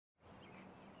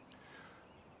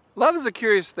Love is a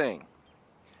curious thing,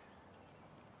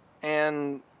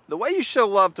 and the way you show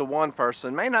love to one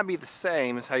person may not be the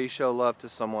same as how you show love to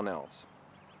someone else.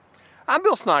 I'm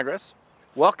Bill Snodgrass.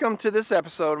 Welcome to this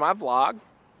episode of my vlog. In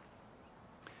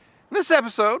this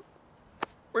episode,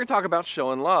 we're going to talk about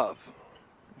showing love.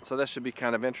 So that should be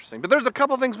kind of interesting. But there's a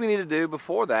couple things we need to do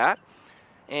before that,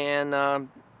 and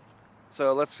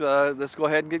so let's go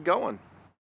ahead and get going.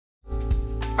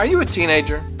 Are you a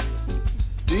teenager?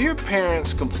 Do your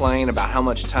parents complain about how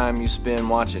much time you spend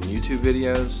watching YouTube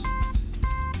videos?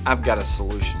 I've got a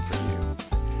solution for you.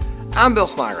 I'm Bill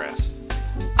Snodgrass.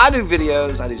 I do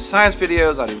videos, I do science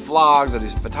videos, I do vlogs, I do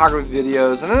photography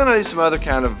videos, and then I do some other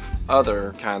kind of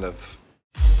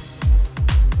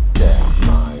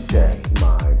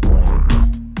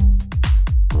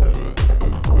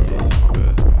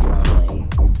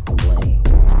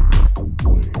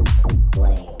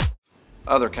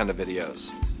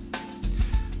videos.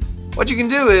 What you can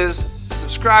do is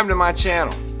subscribe to my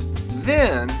channel.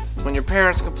 Then, when your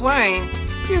parents complain,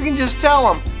 you can just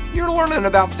tell them you're learning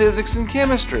about physics and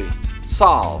chemistry.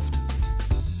 Solved.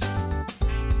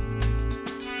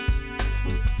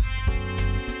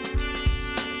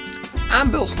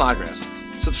 I'm Bill Snodgrass.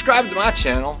 Subscribe to my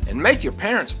channel and make your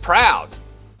parents proud.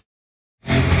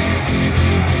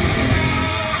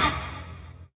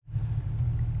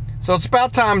 So it's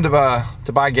about time to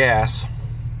buy gas.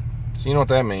 So you know what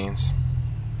that means.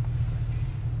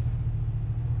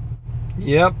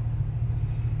 Yep.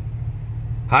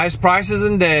 Highest prices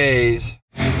in days.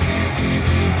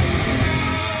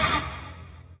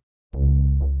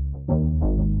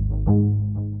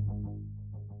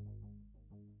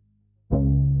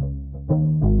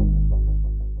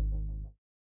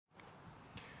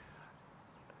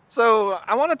 So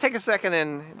I want to take a second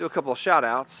and do a couple of shout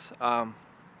outs.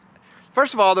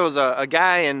 First of all, there was a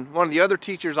guy in one of the other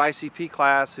teachers' ICP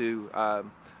class who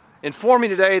informed me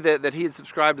today that he had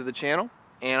subscribed to the channel,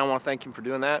 and I want to thank him for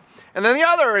doing that. And then the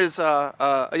other is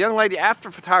a young lady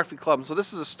after photography club. And so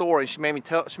this is a story. She made me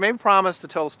promise to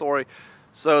tell a story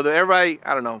so that everybody,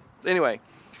 I don't know. Anyway,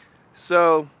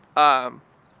 so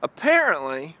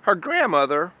apparently her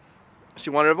grandmother, she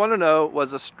wanted everyone to know,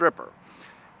 was a stripper,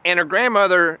 and her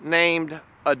grandmother named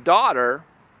a daughter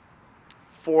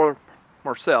for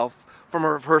herself from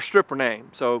her stripper name.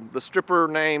 So the stripper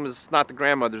name is not the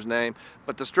grandmother's name,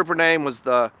 but the stripper name was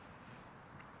the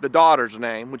daughter's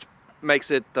name, which makes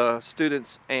it the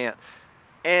student's aunt.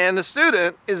 And the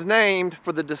student is named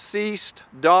for the deceased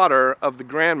daughter of the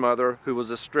grandmother who was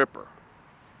a stripper.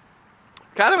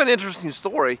 Kind of an interesting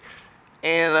story,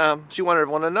 and she wanted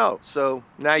everyone to know. So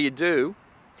now you do,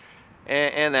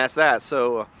 and that's that.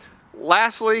 So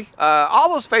lastly,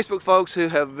 all those Facebook folks who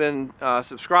have been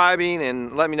subscribing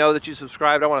and let me know that you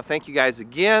subscribed, I want to thank you guys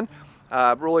again.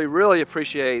 Really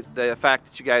appreciate the fact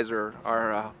that you guys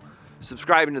are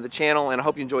subscribing to the channel, and I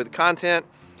hope you enjoy the content,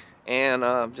 and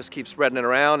just keep spreading it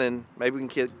around, and maybe we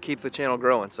can keep the channel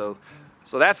growing. So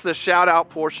that's the shout out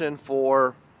portion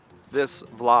for this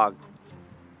vlog.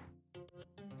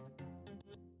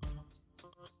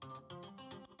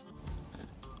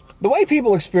 The way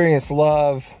people experience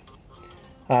love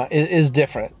is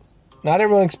different. Not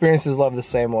everyone experiences love the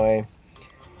same way,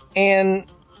 and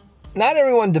not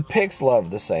everyone depicts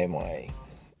love the same way.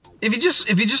 If you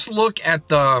just look at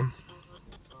the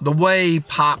way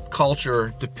pop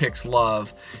culture depicts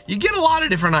love, you get a lot of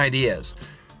different ideas.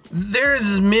 There's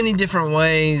as many different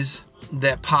ways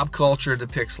that pop culture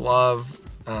depicts love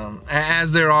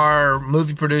as there are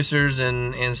movie producers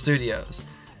and studios.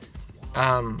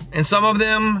 And some of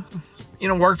them,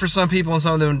 work for some people, and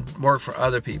some of them work for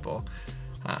other people.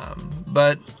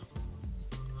 But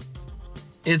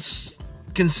it's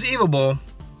conceivable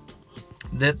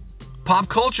that pop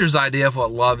culture's idea of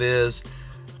what love is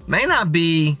may not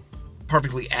be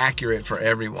perfectly accurate for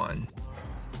everyone.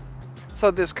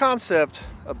 So this concept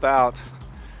about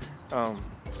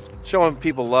showing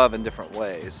people love in different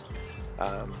ways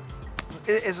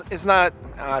it's not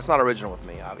original with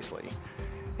me, obviously.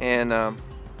 And I'll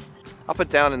put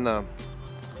down in the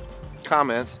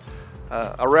comments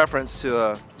a reference to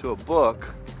a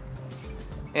book,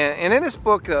 and in this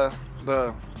book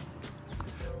the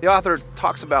author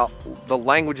talks about the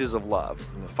languages of love,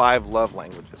 the 5 love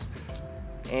languages.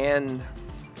 And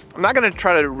I'm not going to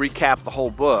try to recap the whole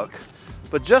book,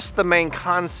 but just the main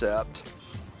concept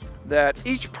that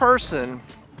each person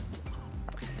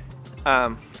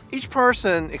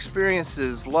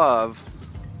experiences love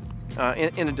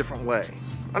in a different way.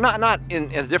 Not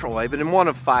in a different way, but in one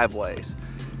of 5 ways.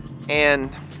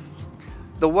 And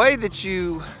the way that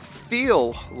you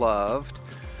feel loved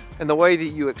and the way that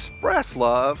you express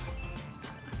love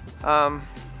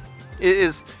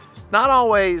is not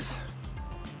always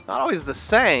the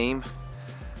same.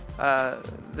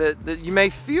 That you may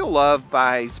feel loved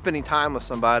by spending time with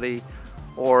somebody,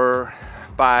 or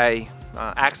by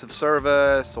acts of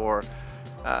service, or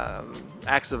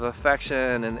acts of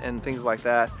affection, and things like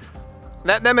that.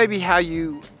 That may be how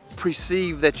you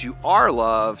perceive that you are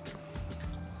loved,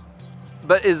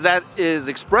 but is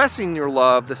expressing your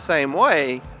love the same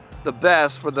way the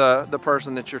best for the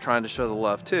person that you're trying to show the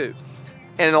love to?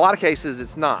 And in a lot of cases,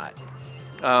 it's not.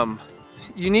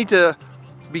 You need to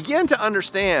begin to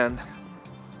understand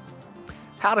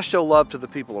how to show love to the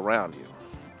people around you,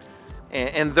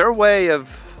 and their way of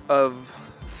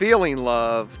feeling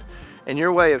loved and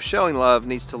your way of showing love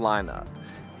needs to line up.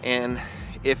 And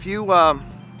if you're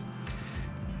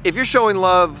showing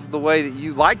love the way that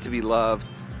you like to be loved,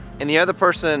 and the other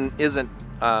person isn't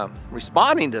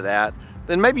responding to that,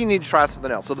 then maybe you need to try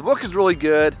something else. So the book is really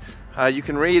good. You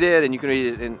can read it, and you can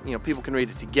read it, and people can read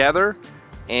it together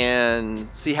and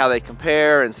see how they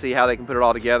compare and see how they can put it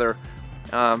all together.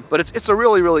 But it's a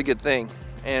really, really good thing.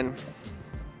 And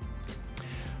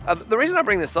the reason I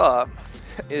bring this up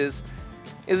is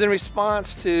in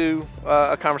response to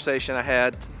a conversation I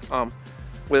had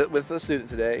with a student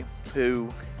today who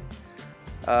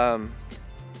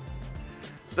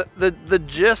the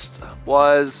gist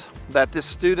was that this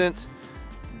student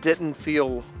didn't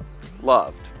feel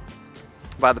loved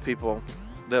by the people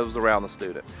that was around the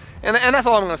student. And that's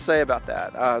all I'm going to say about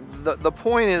that. The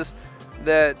point is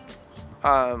that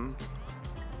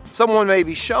someone may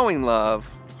be showing love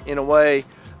in a way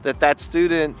that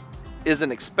student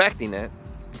isn't expecting it,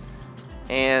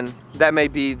 and that may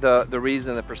be the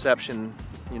reason the perception,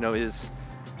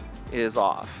 is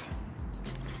off.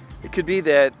 It could be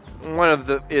that one of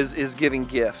the is giving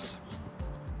gifts.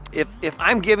 If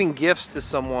I'm giving gifts to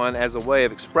someone as a way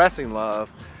of expressing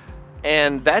love,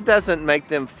 and that doesn't make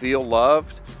them feel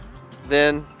loved,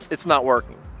 then it's not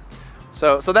working.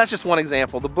 So that's just one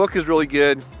example. The book is really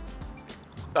good.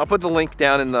 I'll put the link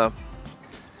down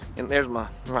and there's my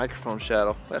microphone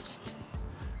shadow.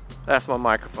 That's my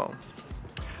microphone.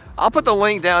 I'll put the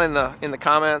link down in the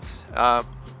comments.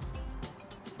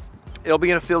 It'll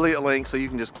be an affiliate link, so you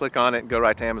can just click on it and go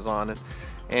right to Amazon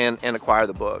and acquire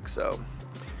the book. So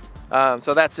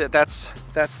that's it. That's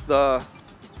the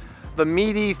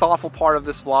meaty, thoughtful part of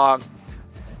this vlog.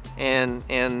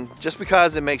 And just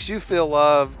because it makes you feel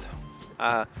loved,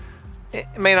 it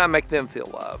may not make them feel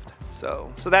loved.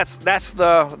 So that's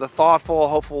the thoughtful,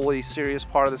 hopefully serious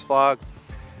part of this vlog.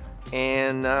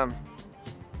 And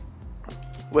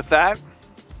with that,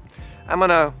 I'm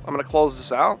gonna close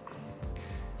this out.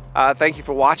 Thank you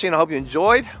for watching. I hope you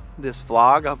enjoyed this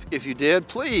vlog. If you did,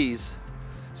 please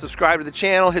subscribe to the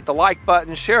channel, hit the like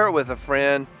button, share it with a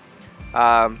friend,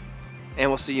 and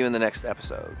we'll see you in the next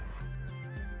episode.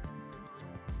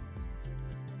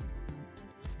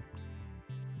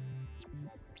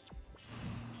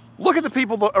 Look at the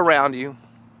people around you.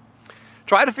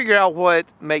 Try to figure out what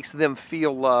makes them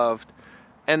feel loved,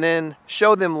 and then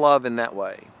show them love in that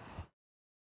way.